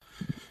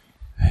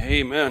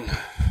Amen.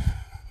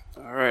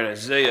 All right,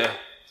 Isaiah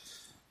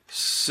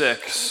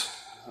 6.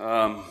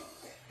 Have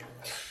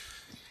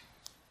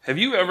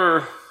you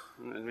ever,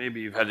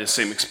 maybe you've had the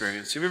same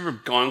experience, have you ever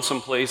gone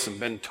someplace and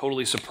been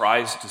totally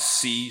surprised to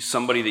see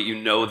somebody that you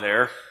know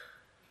there?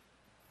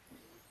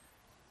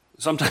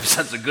 Sometimes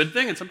that's a good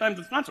thing, and sometimes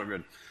it's not so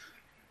good.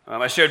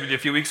 I shared with you a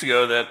few weeks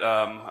ago that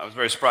I was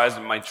very surprised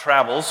in my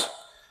travels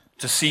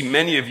to see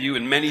many of you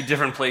in many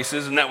different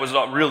places, and that was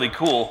really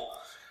cool.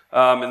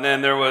 And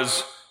then there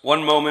was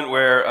one moment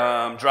where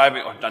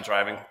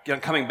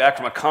coming back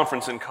from a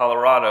conference in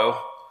Colorado,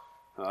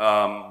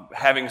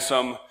 having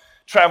some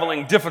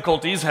traveling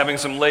difficulties, having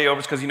some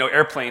layovers, because,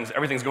 airplanes,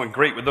 everything's going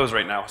great with those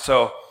right now.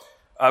 So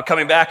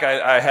coming back,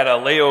 I had a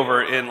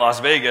layover in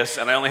Las Vegas,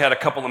 and I only had a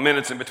couple of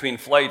minutes in between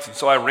flights, and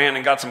so I ran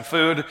and got some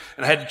food,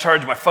 and I had to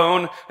charge my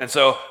phone, and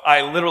so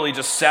I literally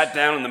just sat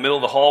down in the middle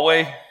of the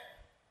hallway.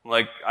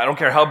 Like, I don't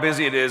care how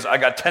busy it is, I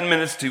got 10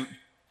 minutes to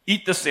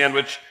eat this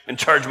sandwich and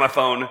charge my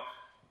phone.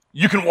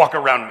 You can walk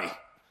around me.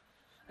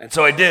 And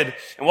so I did.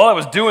 And while I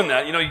was doing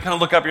that, you kind of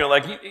look up and you're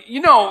like,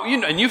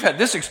 and you've had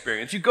this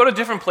experience. You go to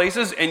different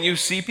places and you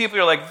see people,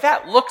 you're like,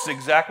 that looks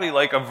exactly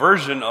like a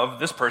version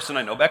of this person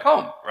I know back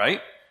home,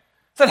 right?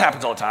 So that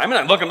happens all the time. And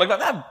I look and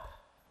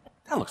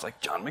that looks like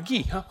John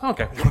McGee. Huh?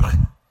 Okay.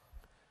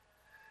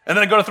 And then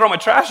I go to throw my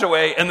trash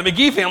away and the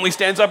McGee family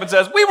stands up and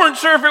says, we weren't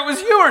sure if it was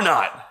you or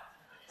not.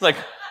 It's like,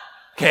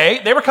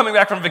 okay, they were coming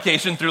back from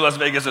vacation through Las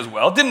Vegas as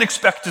well. Didn't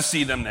expect to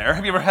see them there.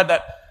 Have you ever had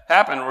that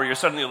happen where you're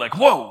suddenly like,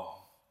 whoa,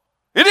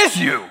 it is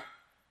you,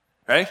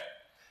 right?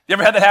 You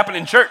ever had that happen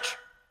in church?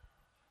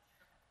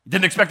 You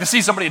didn't expect to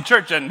see somebody in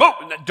church and, whoa,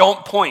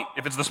 don't point.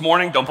 If it's this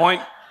morning, don't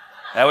point.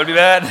 That would be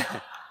bad.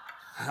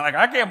 Like,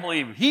 I can't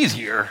believe he's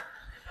here.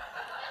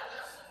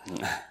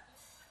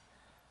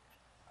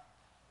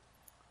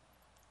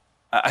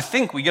 I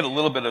think we get a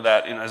little bit of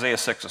that in Isaiah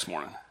 6 this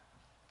morning.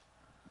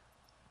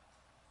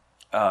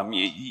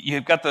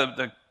 You've got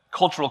the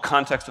cultural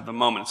context of the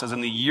moment. It says,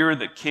 in the year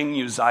that King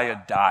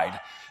Uzziah died.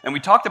 And we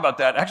talked about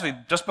that. Actually,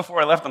 just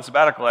before I left on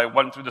sabbatical, I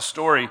went through the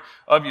story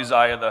of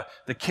Uzziah,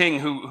 the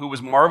king who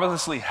was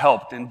marvelously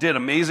helped and did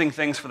amazing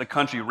things for the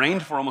country,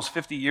 reigned for almost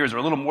 50 years, or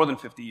a little more than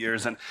 50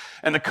 years, and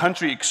the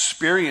country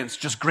experienced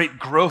just great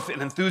growth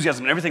and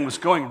enthusiasm, and everything was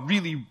going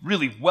really,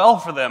 really well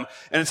for them.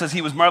 And it says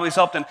he was marvelously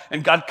helped,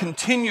 and God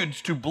continued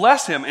to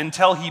bless him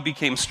until he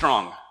became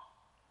strong.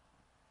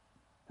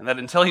 And that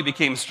until he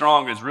became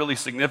strong is really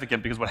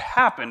significant, because what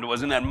happened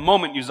was in that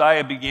moment,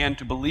 Uzziah began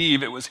to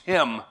believe it was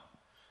him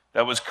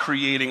that was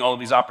creating all of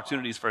these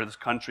opportunities for this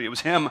country. It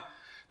was him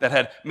that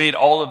had made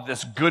all of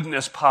this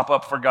goodness pop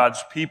up for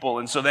God's people.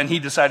 And so then he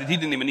decided he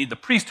didn't even need the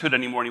priesthood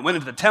anymore. And he went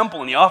into the temple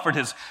and he offered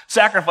his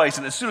sacrifice.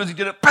 And as soon as he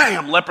did it,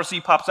 bam,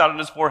 leprosy pops out on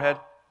his forehead.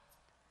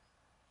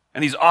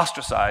 And he's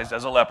ostracized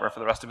as a leper for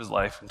the rest of his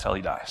life until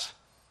he dies.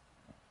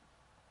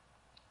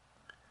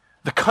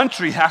 The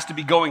country has to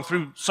be going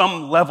through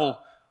some level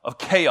of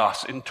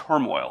chaos and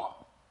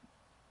turmoil.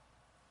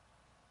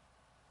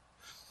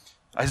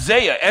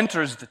 Isaiah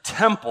enters the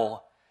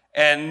temple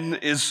and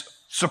is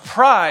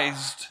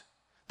surprised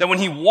that when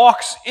he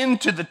walks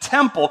into the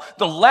temple,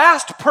 the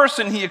last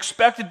person he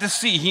expected to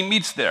see, he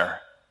meets there.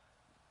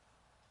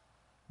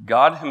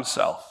 God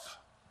himself.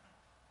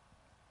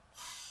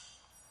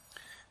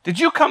 Did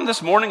you come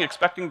this morning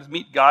expecting to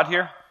meet God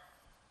here?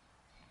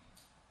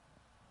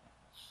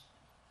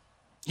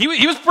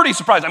 He was pretty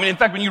surprised. I mean, in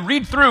fact, when you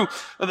read through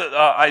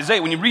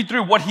Isaiah, when you read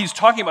through what he's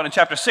talking about in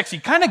chapter 6, he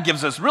kind of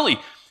gives us really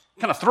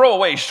kind of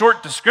throwaway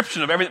short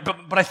description of everything.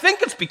 But I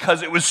think it's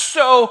because it was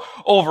so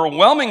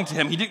overwhelming to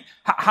him.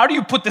 How do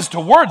you put this to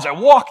words? I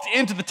walked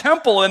into the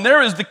temple and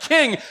there is the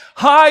king,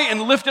 high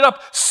and lifted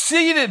up,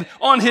 seated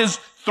on his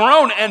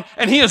throne.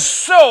 And he is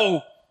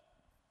so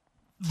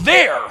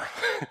there,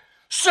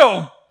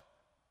 so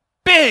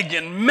big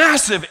and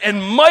massive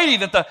and mighty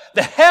that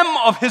the hem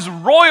of his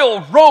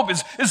royal robe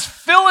is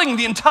filling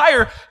the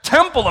entire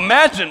temple.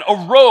 Imagine a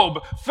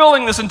robe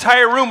filling this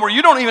entire room where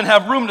you don't even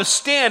have room to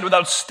stand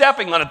without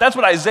stepping on it. That's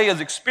what Isaiah is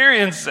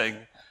experiencing.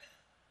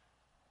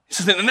 He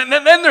says, and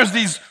then there's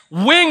these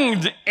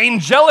winged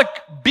angelic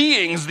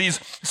beings, these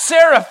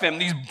seraphim,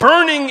 these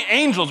burning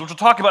angels, which we'll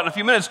talk about in a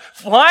few minutes,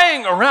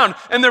 flying around,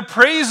 and they're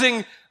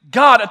praising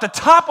God at the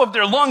top of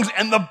their lungs,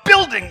 and the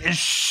building is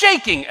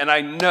shaking. And I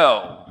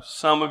know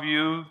some of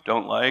you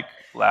don't like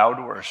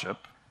loud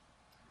worship.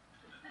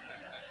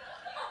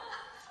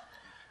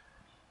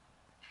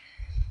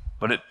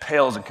 But it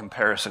pales in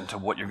comparison to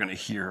what you're going to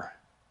hear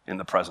in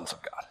the presence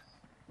of God.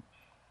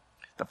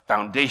 The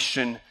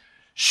foundation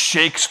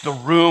shakes, the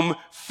room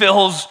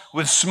fills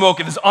with smoke.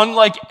 It is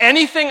unlike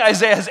anything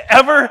Isaiah has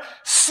ever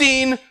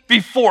seen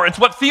before. It's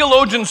what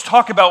theologians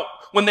talk about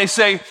when they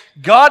say,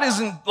 God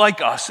isn't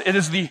like us. It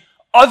is the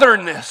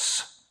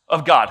otherness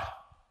of God.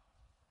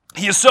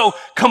 He is so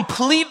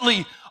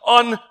completely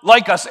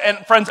unlike us. And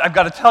friends, I've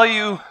got to tell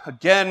you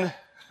again,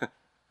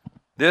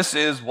 this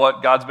is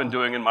what God's been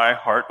doing in my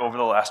heart over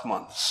the last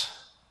months.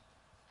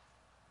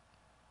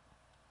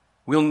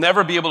 We'll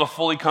never be able to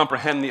fully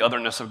comprehend the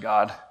otherness of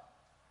God.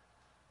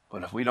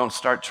 But if we don't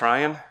start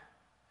trying,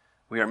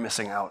 we are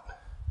missing out.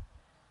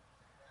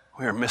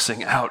 We are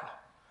missing out.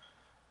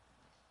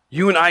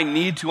 You and I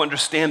need to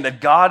understand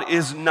that God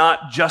is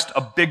not just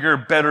a bigger,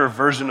 better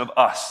version of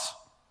us.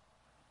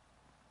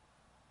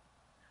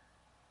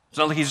 It's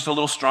not like he's just a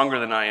little stronger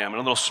than I am, and a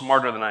little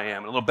smarter than I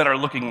am, and a little better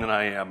looking than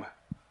I am.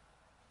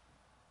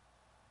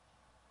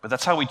 But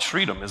that's how we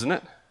treat him, isn't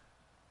it?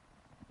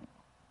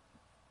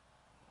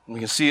 We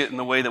can see it in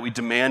the way that we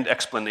demand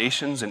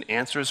explanations and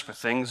answers for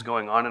things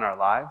going on in our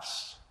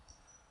lives.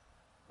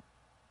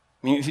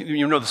 I mean,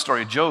 you know the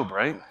story of Job,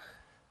 right?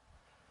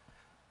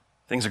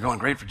 Things are going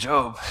great for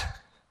Job.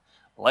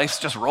 Life's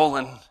just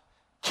rolling.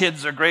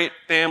 Kids are great,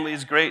 family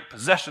is great,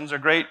 possessions are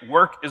great,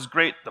 work is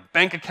great, the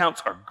bank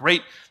accounts are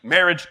great,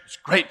 marriage is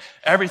great,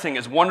 everything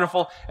is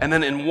wonderful. And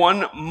then in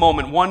one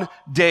moment, one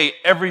day,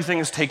 everything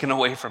is taken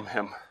away from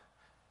him.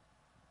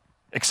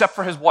 Except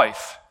for his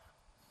wife.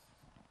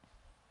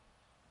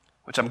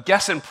 Which I'm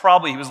guessing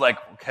probably he was like,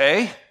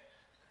 okay.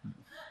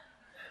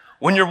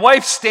 When your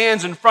wife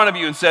stands in front of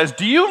you and says,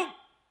 do you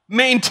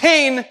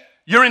maintain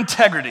your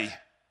integrity?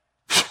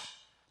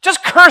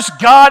 Just curse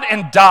God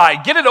and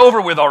die. Get it over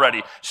with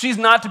already. She's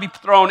not to be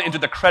thrown into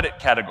the credit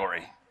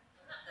category.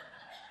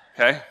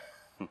 Okay?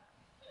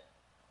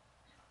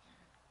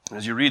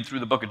 As you read through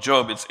the book of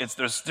Job,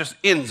 there's just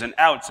ins and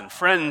outs, and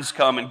friends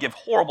come and give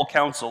horrible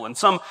counsel, and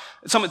some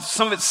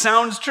of it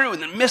sounds true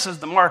and then misses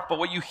the mark, but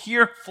what you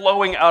hear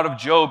flowing out of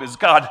Job is,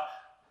 God,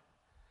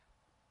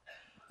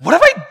 what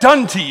have I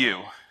done to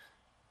you?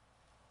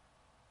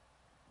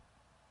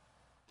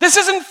 This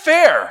isn't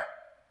fair.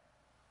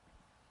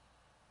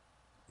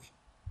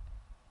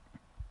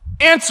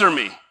 Answer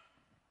me,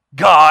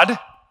 God.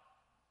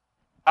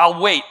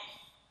 I'll wait.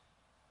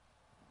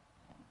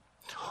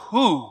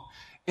 Who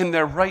in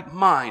their right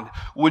mind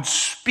would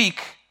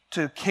speak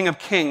to King of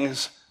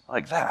Kings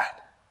like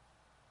that?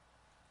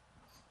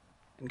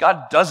 And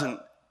God doesn't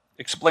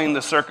explain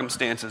the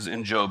circumstances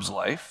in Job's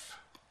life,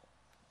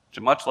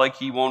 much like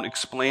he won't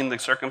explain the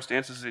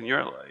circumstances in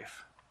your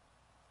life.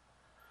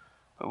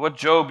 But what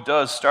Job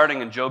does, starting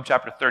in Job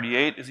chapter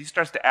 38, is he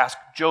starts to ask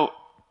Job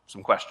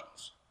some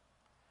questions.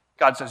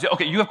 God says,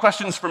 okay, you have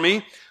questions for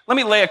me? Let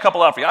me lay a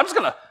couple out for you.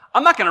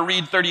 I'm not going to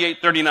read 38,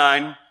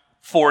 39,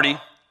 40,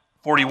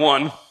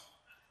 41,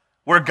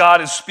 where God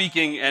is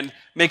speaking and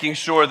making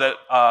sure that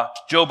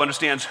Job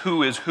understands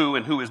who is who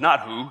and who is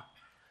not who.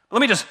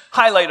 Let me just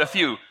highlight a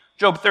few.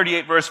 Job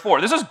 38, verse 4.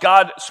 This is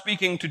God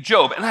speaking to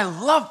Job, and I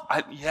love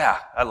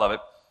it.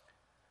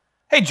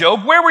 Hey,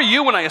 Job, where were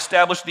you when I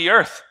established the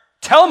earth?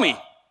 Tell me,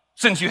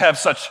 since you have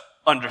such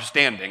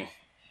understanding.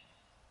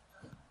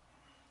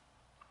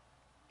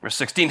 Verse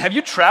 16, have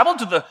you traveled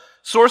to the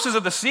sources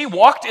of the sea,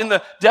 walked in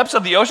the depths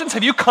of the oceans?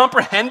 Have you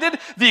comprehended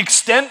the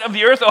extent of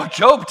the earth? Oh,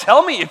 Job,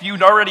 tell me if you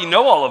already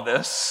know all of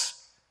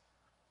this.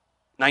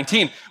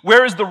 19,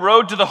 where is the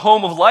road to the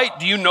home of light?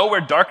 Do you know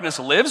where darkness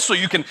lives so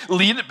you can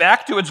lead it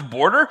back to its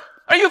border?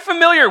 Are you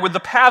familiar with the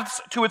paths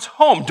to its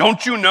home?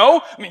 Don't you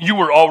know? I mean, you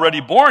were already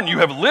born. You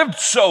have lived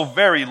so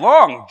very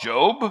long,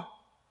 Job.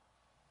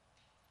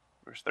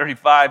 Verse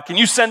 35, can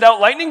you send out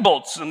lightning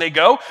bolts and they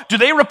go? Do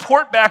they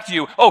report back to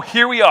you? Oh,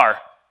 here we are.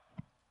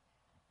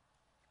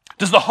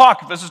 Does the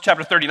hawk, this is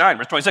chapter 39,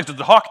 verse 26, does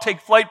the hawk take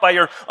flight by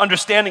your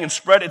understanding and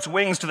spread its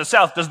wings to the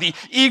south? Does the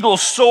eagle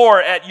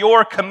soar at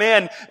your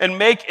command and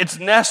make its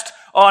nest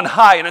on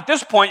high? And at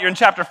this point, you're in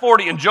chapter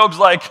 40, and Job's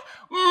like,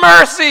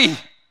 mercy!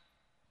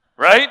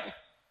 Right?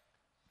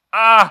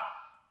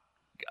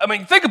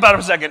 Think about it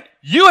for a second.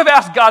 You have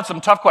asked God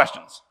some tough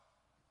questions.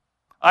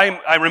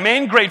 I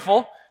remain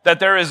grateful that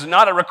there is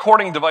not a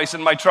recording device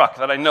in my truck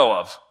that I know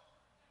of.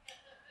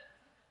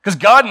 Because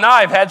God and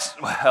I have had,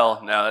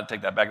 I'd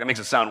take that back. That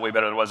makes it sound way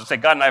better than it was. Let's say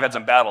God and I have had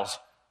some battles.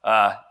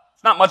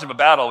 It's not much of a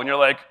battle when you're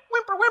like,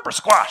 whimper, whimper,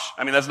 squash.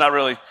 I mean, that's not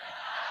really,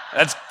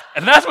 that's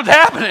what's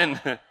happening.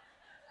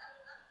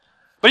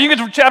 But you get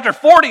to chapter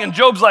 40 and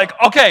Job's like,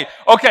 okay,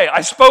 I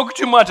spoke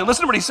too much. And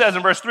listen to what he says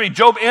in verse 3.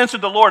 Job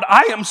answered the Lord,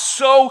 I am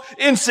so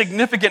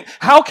insignificant.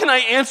 How can I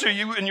answer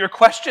you in your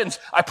questions?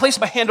 I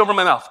placed my hand over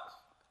my mouth.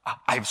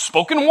 I've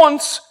spoken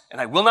once and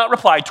I will not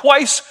reply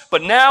twice,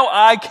 but now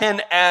I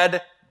can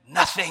add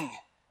nothing.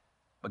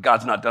 But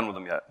God's not done with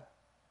him yet.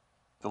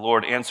 The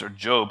Lord answered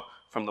Job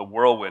from the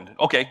whirlwind.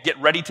 Okay,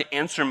 get ready to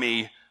answer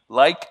me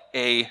like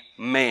a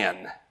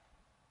man.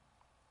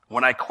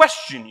 When I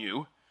question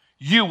you,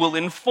 you will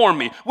inform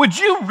me. Would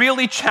you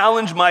really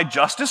challenge my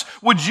justice?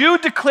 Would you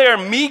declare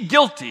me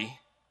guilty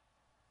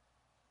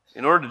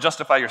in order to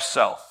justify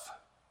yourself?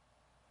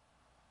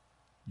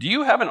 Do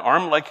you have an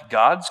arm like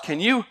God's? Can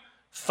you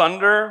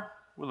thunder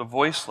with a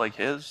voice like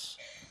his?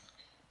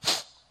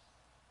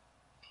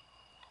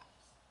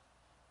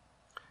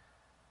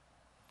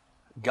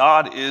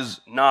 God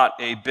is not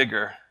a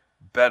bigger,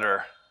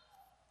 better,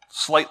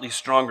 slightly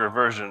stronger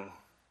version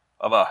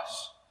of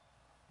us.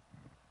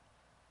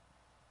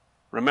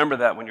 Remember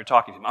that when you're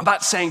talking to him. I'm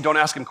not saying don't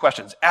ask him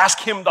questions. Ask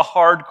him the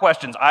hard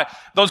questions.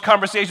 Those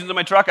conversations in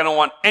my truck, I don't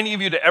want any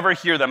of you to ever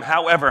hear them.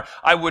 However,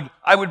 I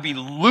would be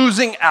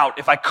losing out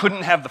if I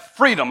couldn't have the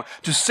freedom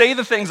to say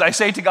the things I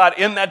say to God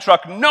in that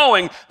truck,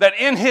 knowing that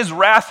in his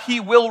wrath, he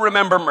will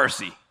remember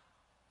mercy.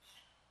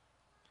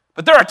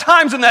 But there are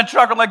times in that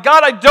truck, I'm like,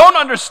 God, I don't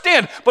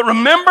understand. But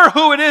remember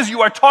who it is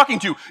you are talking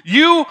to.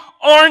 You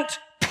aren't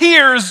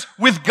peers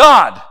with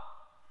God.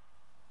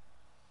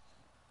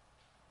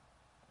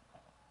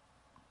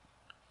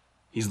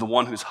 He's the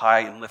one who's high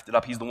and lifted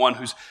up. He's the one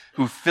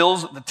who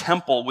fills the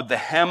temple with the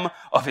hem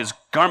of his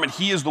garment.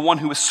 He is the one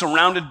who is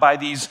surrounded by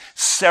these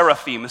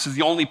seraphim. This is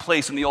the only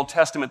place in the Old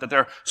Testament that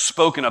they're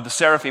spoken of, the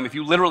seraphim. If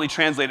you literally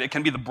translate it, it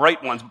can be the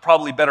bright ones, but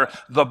probably better,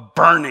 the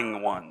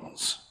burning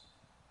ones.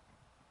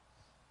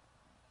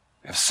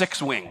 They have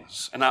 6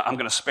 wings, and I'm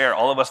going to spare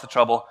all of us the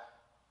trouble.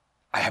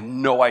 I have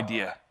no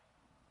idea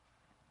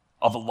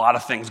of a lot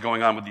of things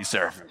going on with these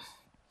seraphim.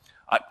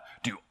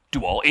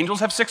 Do all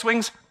angels have 6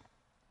 wings?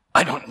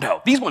 I don't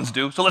know. These ones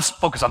do, so let's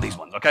focus on these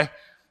ones, okay?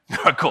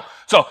 All right, cool.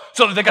 So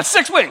they got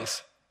 6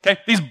 wings,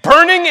 okay? These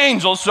burning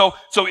angels, so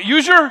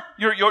use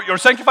your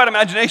sanctified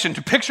imagination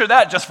to picture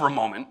that just for a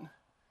moment.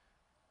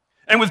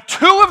 And with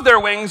 2 of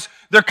their wings,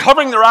 they're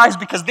covering their eyes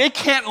because they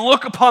can't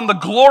look upon the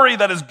glory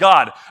that is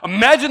God.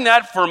 Imagine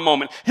that for a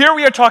moment. Here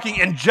we are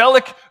talking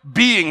angelic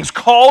beings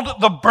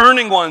called the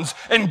burning ones,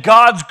 and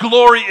God's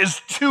glory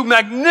is too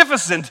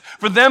magnificent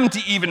for them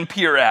to even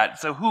peer at.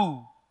 So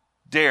who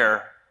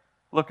dare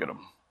look at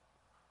them?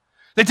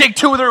 They take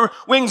 2 of their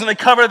wings and they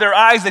cover their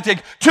eyes. They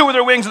take 2 of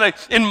their wings and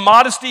they, in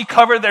modesty,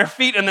 cover their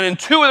feet. And then in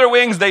 2 of their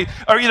wings, they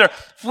are either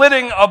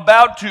flitting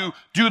about to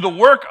do the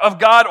work of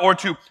God or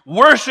to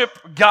worship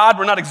God.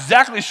 We're not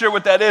exactly sure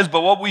what that is,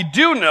 but what we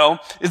do know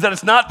is that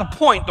it's not the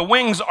point. The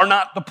wings are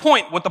not the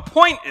point. What the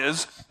point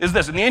is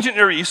this. In the ancient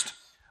Near East,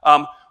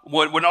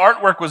 when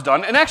artwork was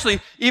done, and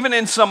actually even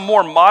in some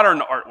more modern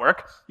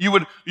artwork, you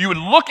would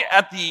look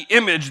at the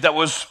image that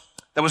was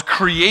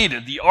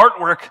created, the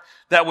artwork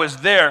that was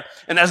there,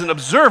 and as an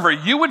observer,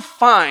 you would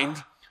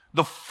find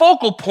the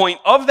focal point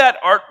of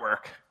that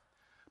artwork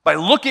by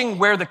looking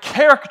where the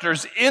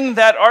characters in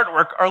that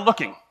artwork are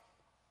looking.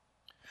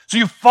 So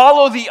you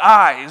follow the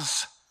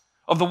eyes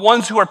of the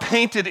ones who are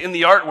painted in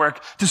the artwork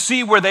to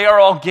see where they are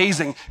all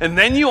gazing, and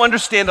then you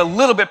understand a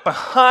little bit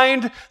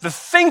behind the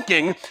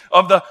thinking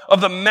of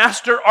the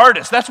master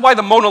artist. That's why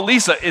the Mona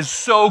Lisa is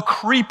so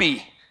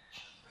creepy.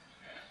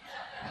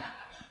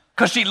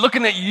 Because she's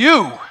looking at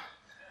you.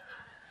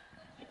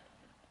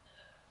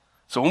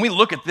 So when we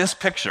look at this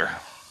picture,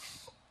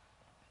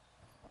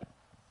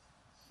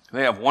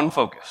 they have one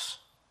focus,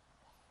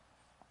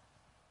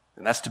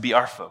 and that's to be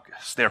our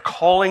focus. They're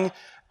calling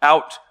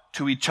out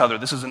to each other.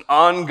 This is an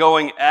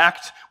ongoing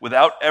act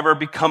without ever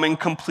becoming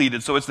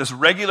completed. So it's this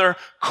regular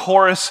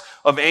chorus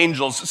of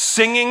angels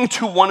singing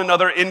to one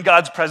another in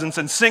God's presence,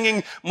 and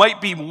singing might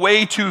be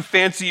way too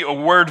fancy a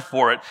word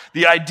for it.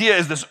 The idea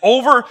is this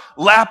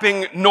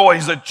overlapping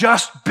noise that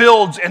just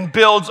builds and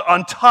builds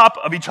on top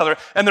of each other.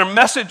 And their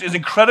message is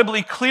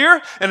incredibly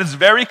clear and it's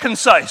very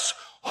concise.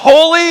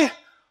 Holy,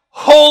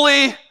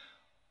 holy,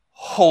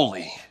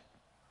 holy.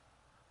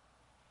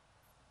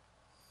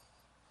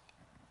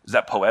 Is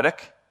that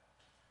poetic?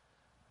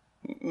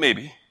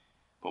 Maybe.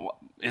 But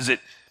is it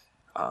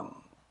a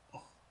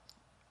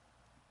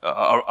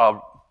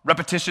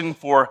repetition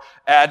for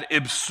ad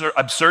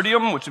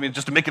absurdum, which means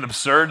just to make it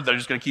absurd, they're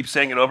just going to keep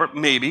saying it over?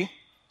 Maybe.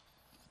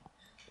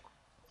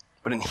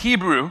 But in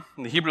Hebrew,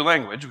 in the Hebrew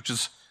language, which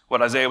is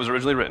what Isaiah was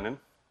originally written in,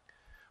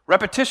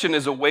 repetition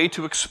is a way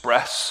to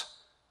express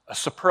a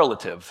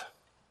superlative.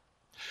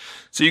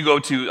 So you go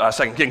to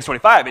 2 Kings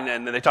 25,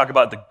 and they talk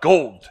about the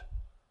gold,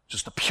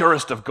 just the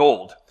purest of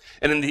gold.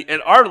 And in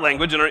our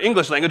language, in our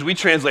English language, we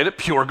translate it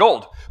pure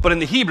gold. But in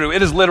the Hebrew,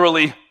 it is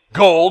literally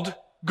gold,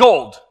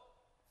 gold.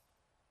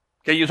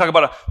 Okay, you talk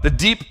about the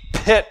deep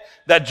pit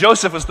that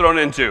Joseph was thrown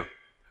into.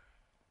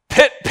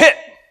 Pit, pit.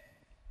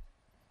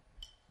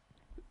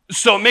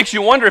 So it makes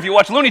you wonder, if you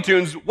watch Looney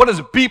Tunes, what does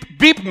beep,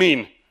 beep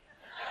mean?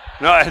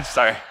 No,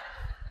 sorry.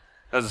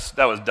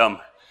 That was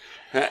dumb.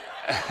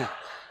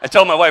 I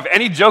tell my wife,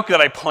 any joke that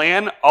I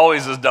plan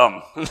always is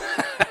dumb.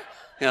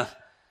 Yeah.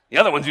 The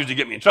other ones usually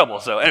get me in trouble,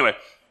 so anyway.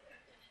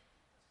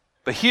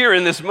 But here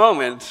in this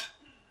moment,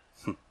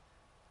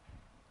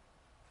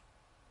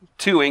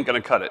 2 ain't going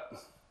to cut it.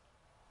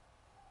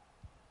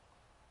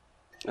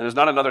 And there's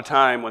not another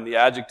time when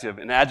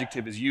an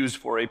adjective is used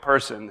for a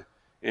person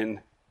in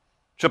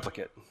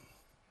triplicate.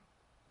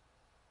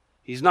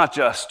 He's not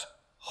just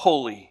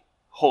holy,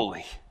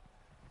 holy.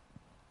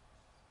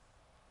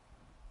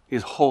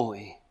 He's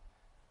holy,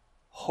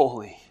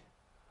 holy,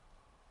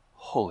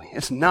 holy.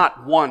 It's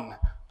not 1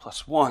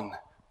 plus 1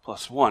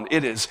 plus 1.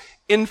 It is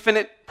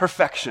infinite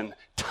perfection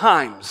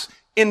times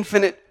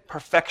infinite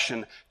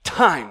perfection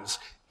times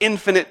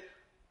infinite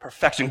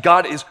perfection.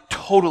 God is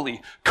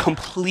totally,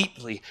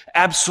 completely,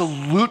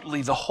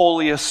 absolutely the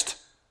holiest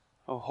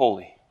of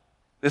holy.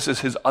 This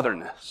is his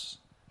otherness.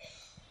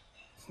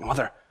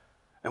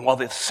 And while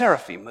the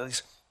seraphim,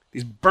 these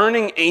These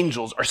burning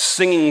angels are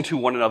singing to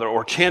one another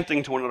or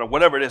chanting to one another,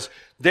 whatever it is.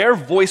 Their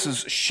voices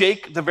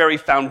shake the very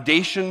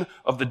foundation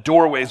of the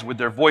doorways with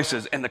their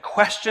voices. And the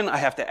question I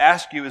have to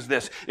ask you is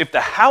this: if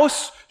the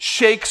house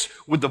shakes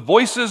with the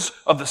voices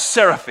of the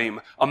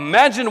seraphim,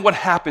 imagine what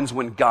happens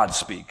when God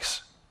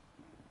speaks.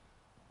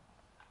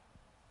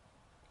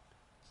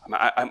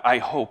 I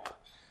hope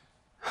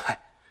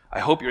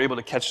you're able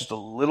to catch just a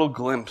little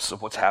glimpse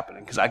of what's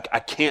happening, because I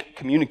can't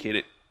communicate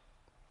it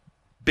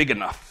big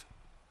enough.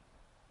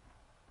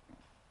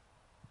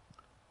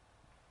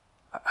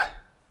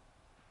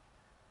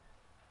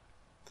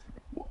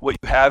 What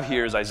you have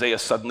here is Isaiah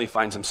suddenly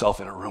finds himself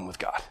in a room with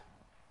God.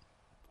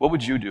 What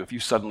would you do if you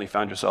suddenly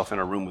found yourself in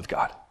a room with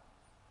God?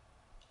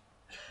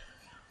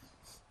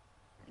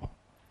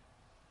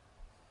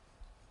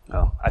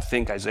 Well, I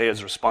think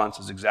Isaiah's response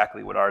is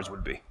exactly what ours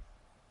would be.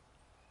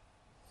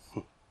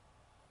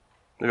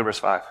 Look at verse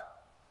 5.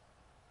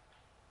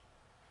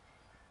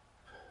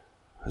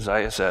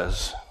 Isaiah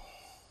says,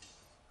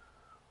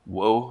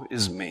 "Woe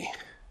is me,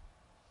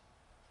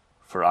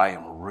 for I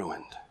am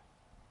ruined.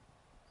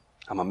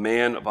 I'm a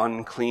man of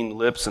unclean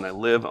lips, and I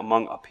live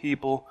among a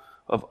people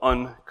of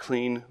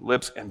unclean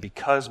lips. And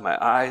because my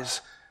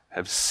eyes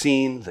have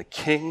seen the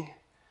King,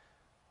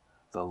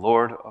 the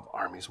Lord of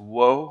armies."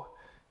 Woe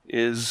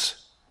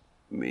is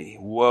me.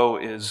 Woe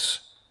is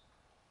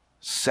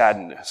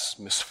sadness,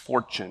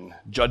 misfortune,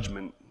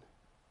 judgment.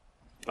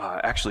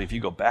 Actually, if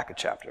you go back a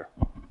chapter,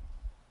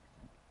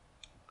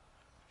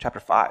 chapter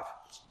 5.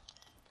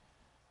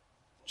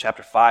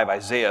 Chapter 5,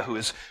 Isaiah, who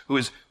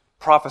is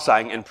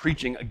prophesying and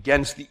preaching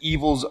against the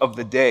evils of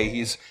the day.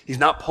 He's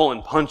not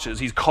pulling punches.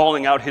 He's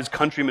calling out his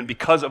countrymen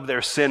because of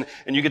their sin.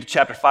 And you get to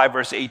chapter 5,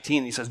 verse 18,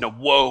 and he says, "No,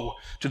 woe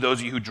to those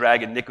of you who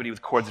drag iniquity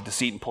with cords of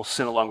deceit and pull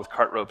sin along with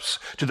cart ropes.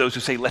 To those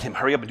who say, let him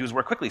hurry up and do his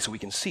work quickly so we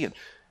can see it.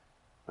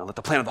 Now let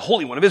the plan of the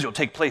Holy One of Israel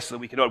take place so that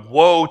we can know it.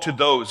 Woe to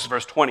those,"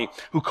 verse 20,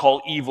 "who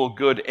call evil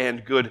good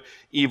and good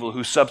evil,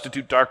 who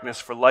substitute darkness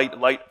for light,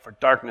 light for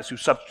darkness, who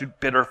substitute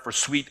bitter for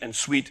sweet and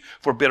sweet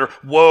for bitter.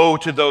 Woe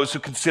to those who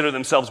consider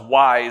themselves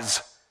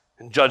wise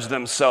and judge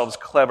themselves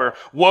clever.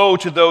 Woe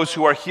to those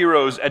who are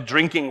heroes at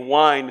drinking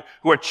wine,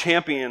 who are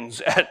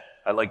champions at,"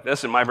 I like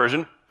this in my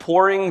version,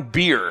 "pouring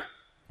beer.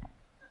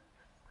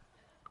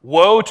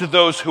 Woe to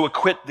those who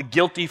acquit the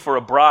guilty for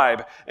a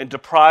bribe and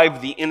deprive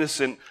the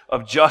innocent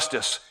of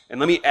justice." And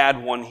let me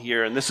add one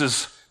here, and this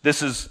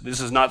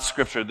is not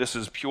scripture. This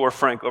is pure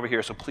Frank over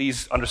here. So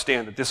please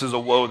understand that this is a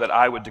woe that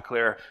I would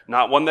declare,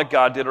 not one that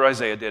God did or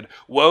Isaiah did.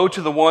 Woe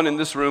to the one in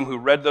this room who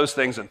read those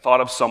things and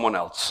thought of someone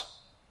else.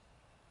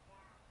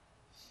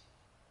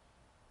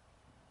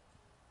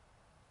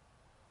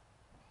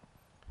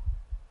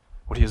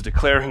 What he is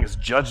declaring is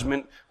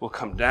judgment will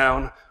come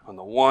down on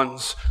the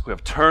ones who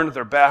have turned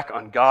their back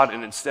on God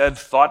and instead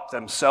thought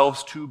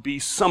themselves to be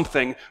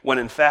something when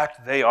in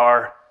fact they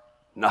are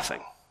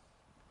nothing.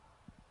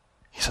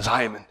 He says,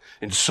 I am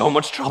in so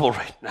much trouble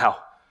right now.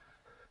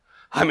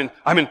 I'm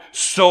in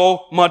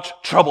so much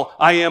trouble.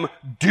 I am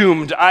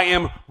doomed. I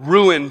am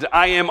ruined.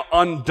 I am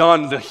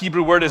undone. The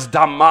Hebrew word is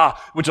dama,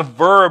 which is a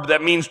verb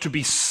that means to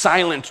be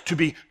silent, to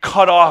be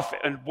cut off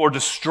or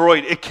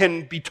destroyed. It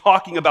can be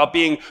talking about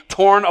being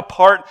torn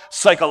apart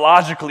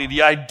psychologically.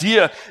 The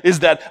idea is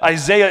that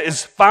Isaiah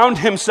has found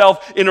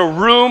himself in a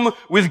room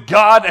with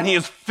God, and he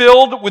is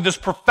filled with this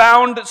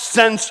profound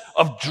sense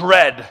of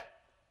dread.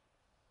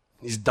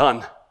 He's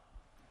done.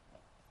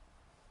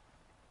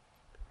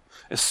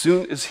 As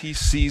soon as he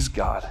sees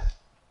God,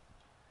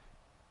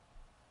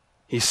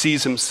 he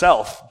sees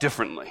himself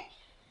differently.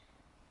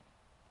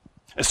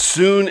 As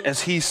soon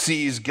as he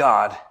sees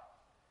God,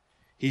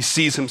 he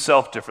sees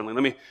himself differently.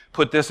 Let me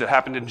put this, it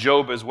happened in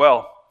Job as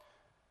well.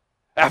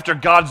 After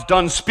God's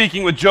done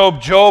speaking with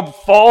Job, Job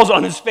falls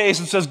on his face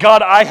and says,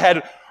 God, I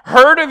had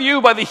heard of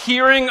you by the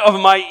hearing of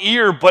my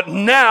ear, but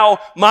now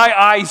my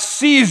eye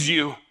sees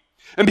you.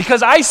 And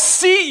because I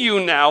see you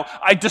now,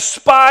 I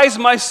despise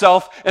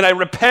myself and I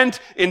repent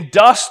in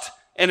dust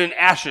and in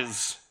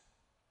ashes.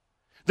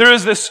 There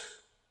is this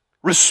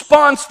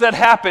response that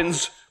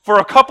happens for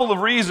a couple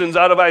of reasons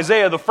out of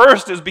Isaiah. The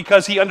first is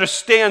because he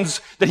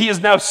understands that he has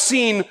now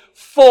seen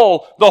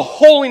full the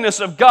holiness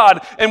of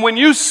God. And when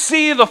you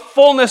see the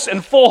fullness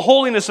and full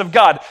holiness of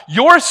God,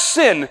 your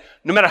sin,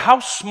 no matter how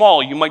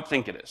small you might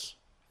think it is,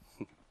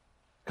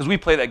 because we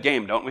play that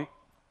game, don't we?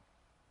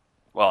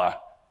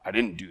 Well, I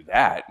didn't do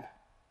that.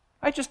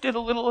 I just did a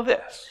little of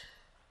this.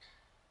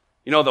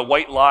 You know, the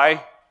white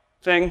lie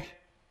thing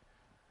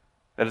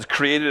that is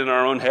created in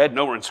our own head,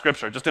 nowhere in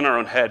Scripture, just in our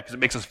own head, because it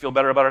makes us feel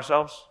better about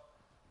ourselves.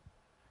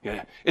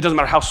 Yeah. It doesn't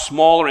matter how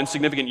small or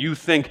insignificant you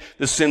think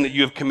the sin that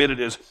you have committed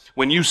is.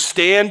 When you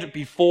stand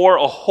before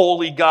a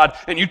holy God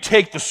and you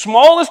take the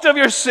smallest of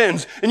your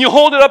sins and you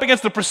hold it up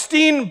against the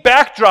pristine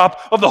backdrop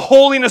of the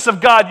holiness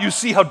of God, you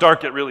see how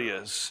dark it really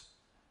is.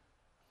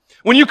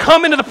 When you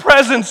come into the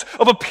presence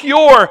of a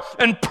pure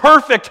and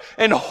perfect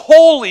and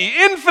holy,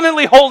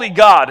 infinitely holy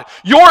God,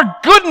 your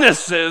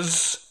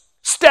goodnesses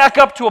stack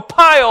up to a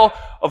pile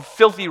of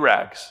filthy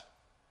rags.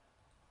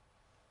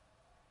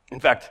 In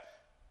fact,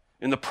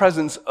 in the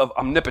presence of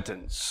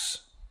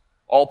omnipotence,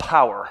 all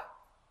power.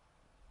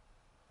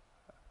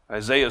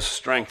 Isaiah's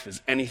strength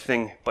is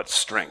anything but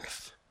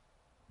strength.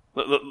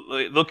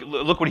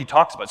 Look what he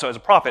talks about. So as a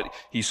prophet,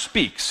 he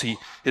speaks.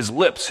 His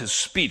lips, his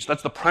speech,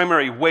 that's the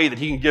primary way that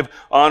he can give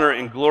honor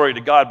and glory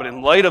to God. But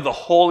in light of the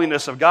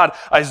holiness of God,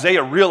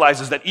 Isaiah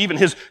realizes that even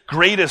his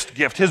greatest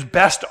gift, his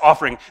best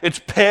offering, it's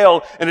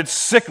pale and it's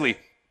sickly.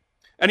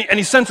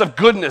 Any sense of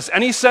goodness,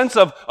 any sense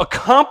of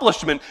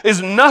accomplishment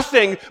is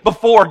nothing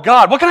before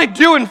God. What can I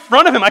do in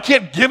front of him? I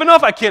can't give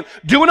enough. I can't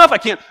do enough. I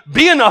can't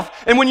be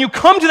enough. And when you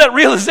come to that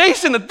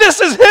realization that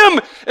this is him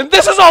and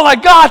this is all I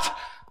got,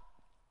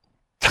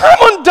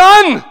 I'm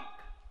undone.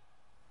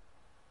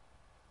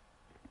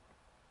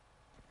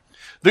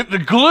 The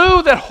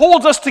glue that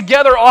holds us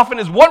together often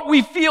is what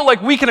we feel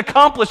like we can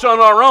accomplish on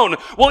our own.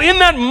 Well, in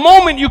that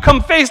moment you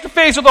come face to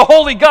face with the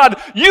holy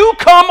God, you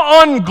come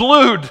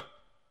unglued.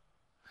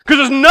 Because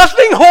there's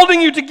nothing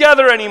holding you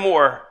together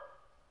anymore.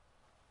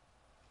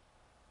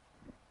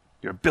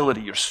 Your ability,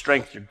 your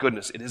strength, your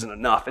goodness, it isn't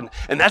enough. And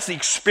that's the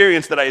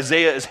experience that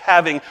Isaiah is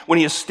having when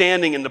he is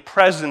standing in the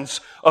presence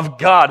of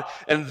God.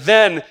 And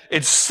then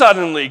it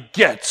suddenly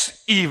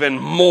gets even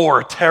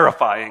more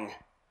terrifying.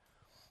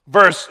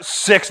 Verse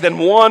 6, then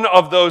one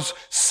of those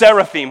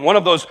seraphim, one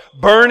of those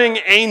burning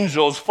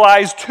angels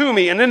flies to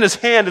me, and in his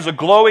hand is a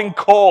glowing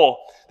coal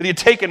that he had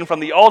taken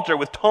from the altar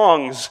with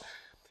tongs.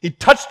 He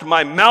touched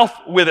my mouth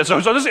with it. So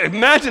just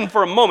imagine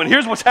for a moment,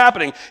 here's what's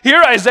happening. Here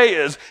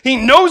Isaiah is. He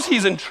knows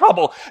he's in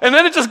trouble. And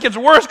then it just gets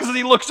worse because as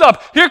he looks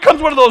up, here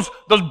comes one of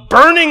those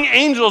burning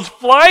angels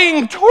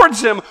flying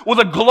towards him with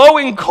a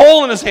glowing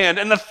coal in his hand.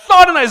 And the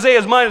thought in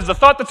Isaiah's mind is the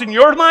thought that's in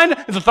your mind,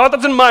 is the thought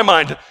that's in my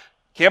mind.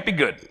 Can't be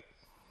good.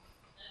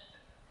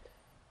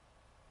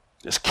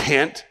 This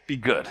can't be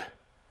good.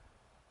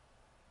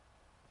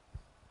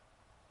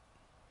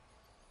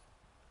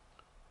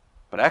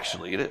 But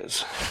actually it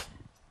is.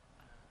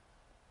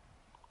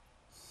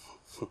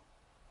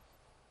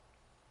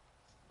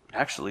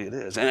 Actually, it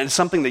is. And it's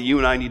something that you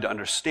and I need to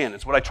understand.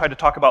 It's what I tried to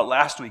talk about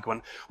last week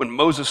when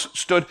Moses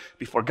stood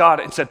before God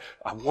and said,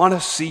 I want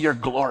to see your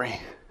glory.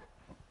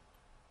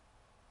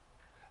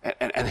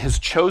 And his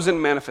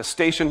chosen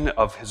manifestation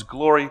of his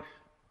glory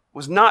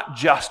was not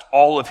just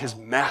all of his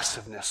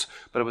massiveness,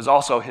 but it was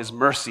also his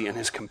mercy and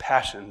his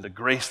compassion, the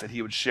grace that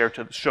he would show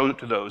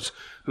to those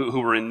who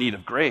were in need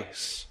of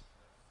grace.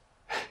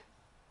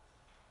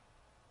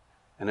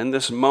 And in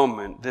this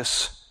moment,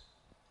 this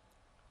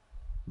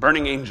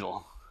burning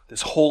angel,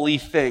 this holy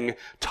thing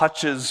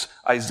touches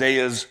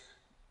Isaiah's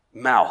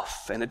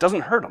mouth, and it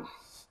doesn't hurt him.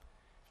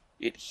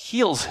 It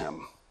heals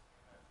him.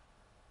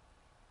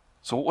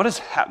 So what is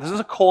happening? This is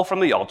a coal from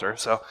the altar.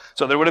 So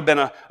there would have been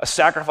a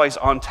sacrifice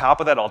on top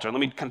of that altar. Let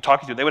me kind of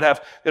talk you through. They'd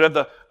have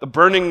the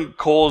burning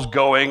coals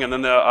going, and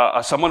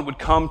then someone would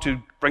come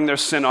to bring their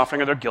sin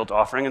offering or their guilt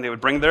offering, and they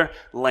would bring their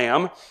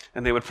lamb,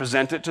 and they would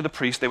present it to the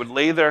priest. They would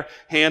lay their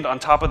hand on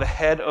top of the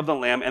head of the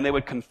lamb, and they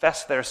would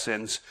confess their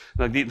sins.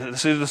 Like,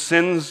 this is the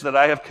sins that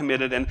I have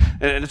committed, and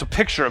it's a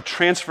picture of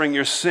transferring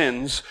your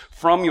sins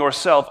from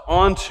yourself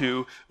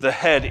onto the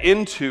head,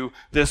 into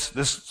this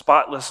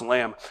spotless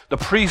lamb. The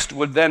priest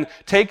would then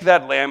take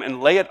that lamb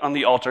and lay it on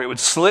the altar. It would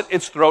slit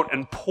its throat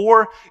and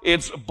pour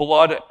its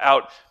blood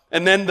out.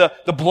 And then the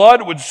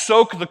blood would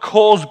soak the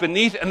coals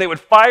beneath, and they would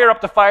fire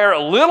up the fire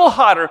a little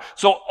hotter,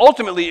 so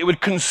ultimately it would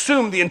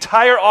consume the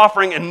entire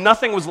offering and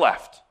nothing was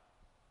left.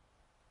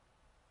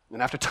 And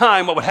after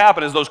time, what would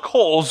happen is those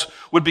coals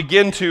would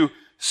begin to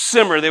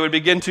simmer. They would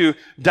begin to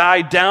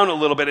die down a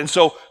little bit. And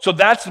so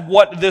that's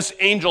what this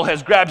angel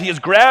has grabbed. He has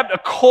grabbed a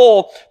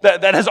coal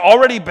that has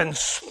already been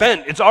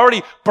spent. It's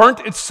already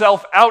burnt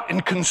itself out in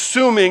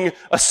consuming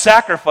a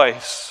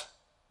sacrifice.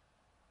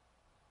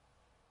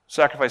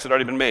 Sacrifice had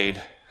already been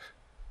made.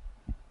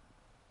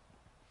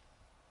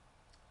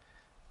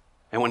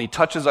 And when he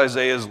touches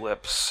Isaiah's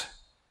lips,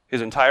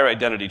 his entire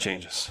identity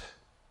changes.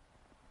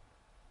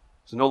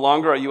 So no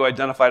longer are you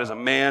identified as a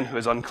man who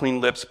has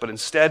unclean lips, but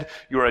instead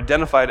you are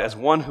identified as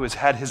one who has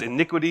had his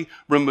iniquity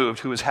removed,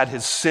 who has had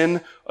his sin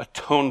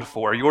atoned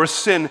for. Your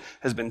sin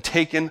has been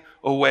taken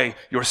away.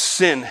 Your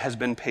sin has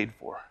been paid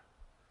for.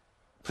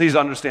 Please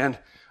understand,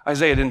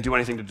 Isaiah didn't do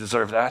anything to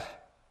deserve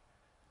that.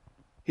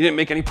 He didn't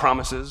make any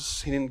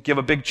promises. He didn't give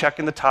a big check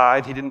in the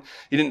tithe. He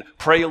didn't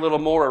pray a little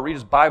more or read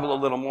his Bible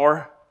a little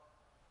more.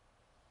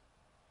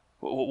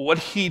 What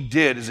he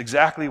did is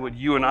exactly what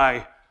you and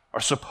I are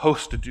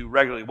supposed to do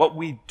regularly. What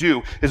we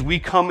do is we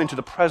come into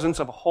the presence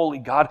of a holy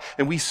God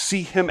and we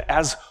see him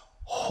as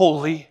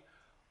holy,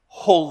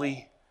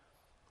 holy,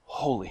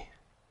 holy.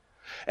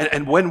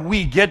 And when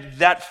we get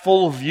that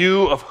full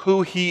view of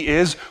who he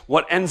is,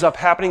 what ends up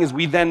happening is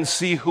we then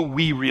see who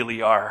we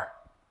really are.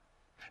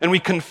 And we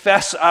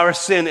confess our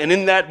sin. And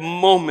in that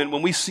moment,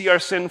 when we see our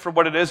sin for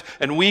what it is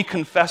and we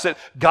confess it,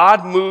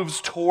 God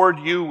moves toward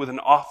you with an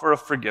offer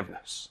of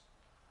forgiveness.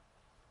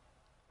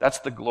 That's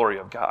the glory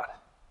of God.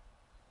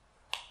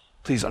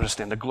 Please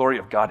understand, the glory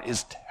of God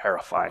is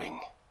terrifying.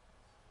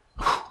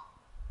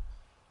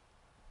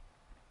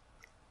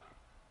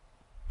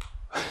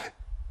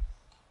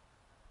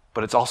 But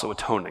but it's also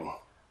atoning.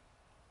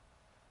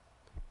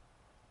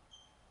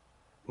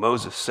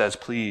 Moses says,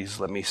 please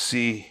let me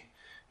see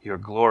your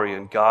glory.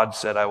 And God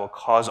said, I will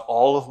cause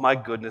all of my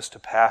goodness to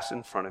pass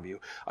in front of you.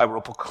 I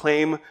will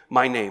proclaim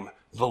my name,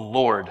 the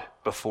Lord,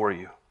 before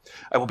you.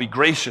 I will be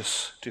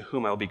gracious to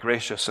whom I will be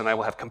gracious, and I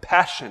will have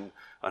compassion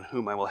on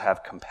whom I will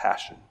have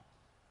compassion.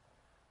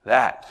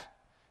 That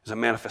is a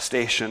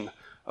manifestation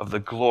of the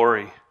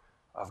glory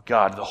of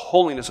God. The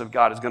holiness of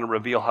God is going to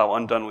reveal how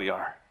undone we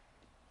are.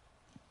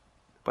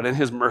 But in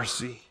his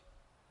mercy,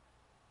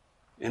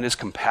 in his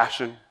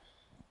compassion,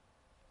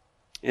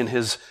 in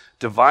his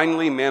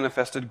divinely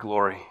manifested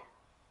glory,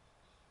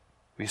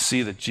 we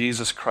see that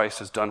Jesus Christ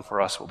has done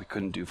for us what we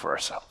couldn't do for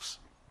ourselves.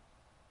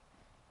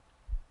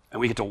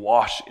 And we get to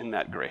wash in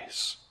that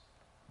grace.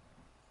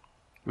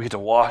 We get to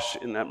wash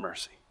in that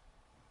mercy.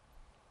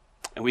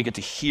 And we get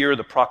to hear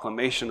the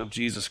proclamation of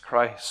Jesus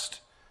Christ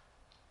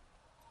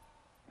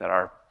that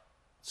our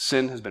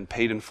sin has been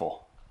paid in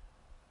full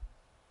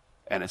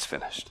and it's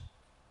finished.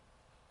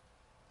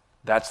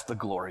 That's the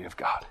glory of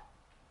God.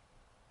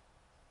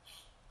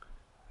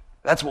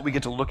 That's what we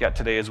get to look at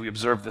today as we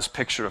observe this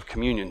picture of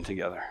communion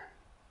together.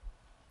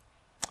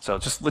 So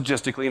just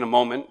logistically, in a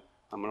moment,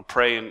 I'm going to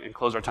pray and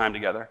close our time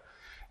together.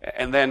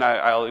 And then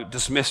I'll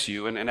dismiss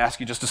you and ask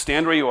you just to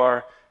stand where you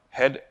are,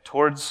 head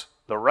towards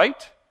the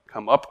right,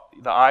 come up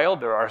the aisle.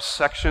 There are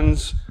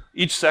sections.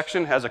 Each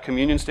section has a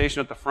communion station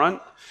at the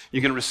front.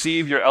 You can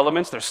receive your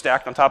elements. They're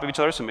stacked on top of each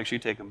other, so make sure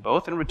you take them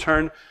both and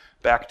return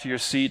back to your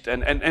seat.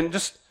 And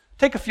just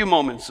take a few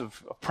moments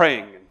of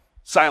praying and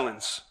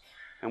silence,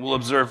 and we'll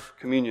observe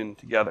communion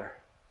together.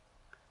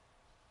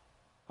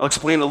 I'll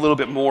explain a little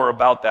bit more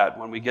about that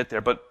when we get there,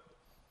 but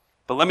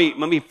let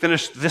me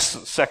finish this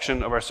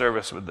section of our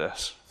service with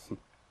this.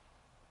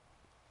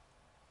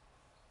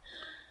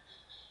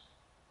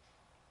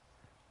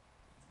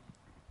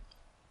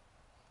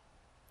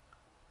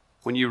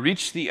 When you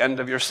reach the end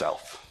of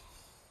yourself,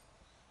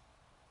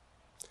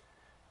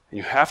 and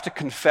you have to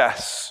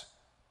confess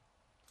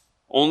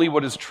only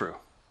what is true,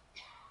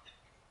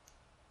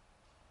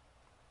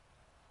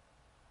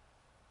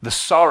 the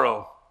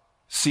sorrow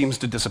seems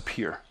to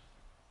disappear.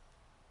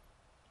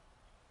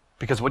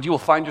 Because what you will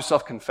find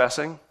yourself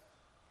confessing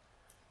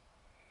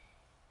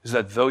is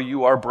that though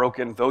you are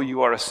broken, though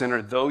you are a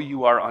sinner, though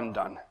you are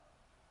undone,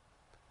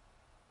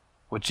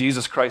 what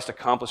Jesus Christ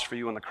accomplished for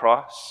you on the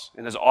cross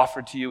and has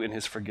offered to you in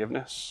his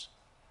forgiveness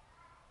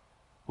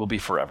will be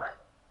forever.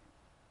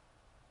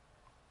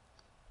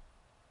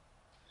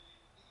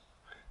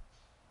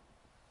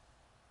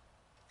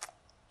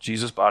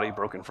 Jesus' body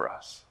broken for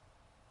us.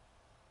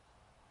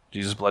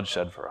 Jesus' blood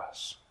shed for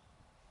us.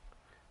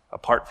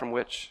 Apart from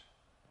which,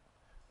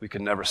 we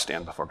can never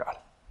stand before God.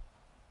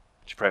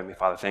 Would you pray with me?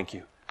 Father, thank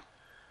you.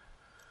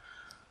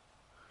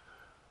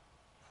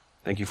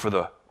 Thank you for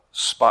the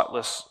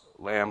spotless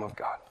Lamb of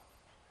God,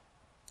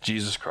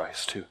 Jesus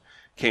Christ, who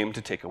came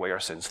to take away our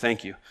sins.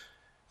 Thank you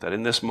that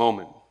in this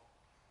moment,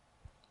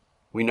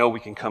 we know we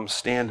can come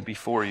stand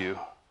before you,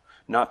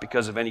 not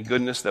because of any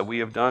goodness that we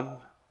have done,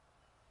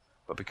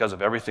 but because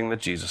of everything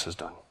that Jesus has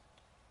done.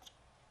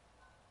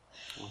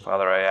 And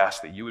Father, I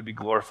ask that you would be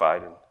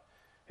glorified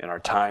in our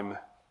time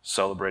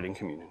celebrating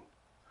communion.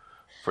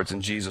 For it's in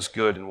Jesus'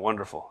 good and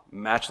wonderful,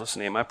 matchless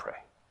name I pray.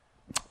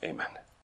 Amen.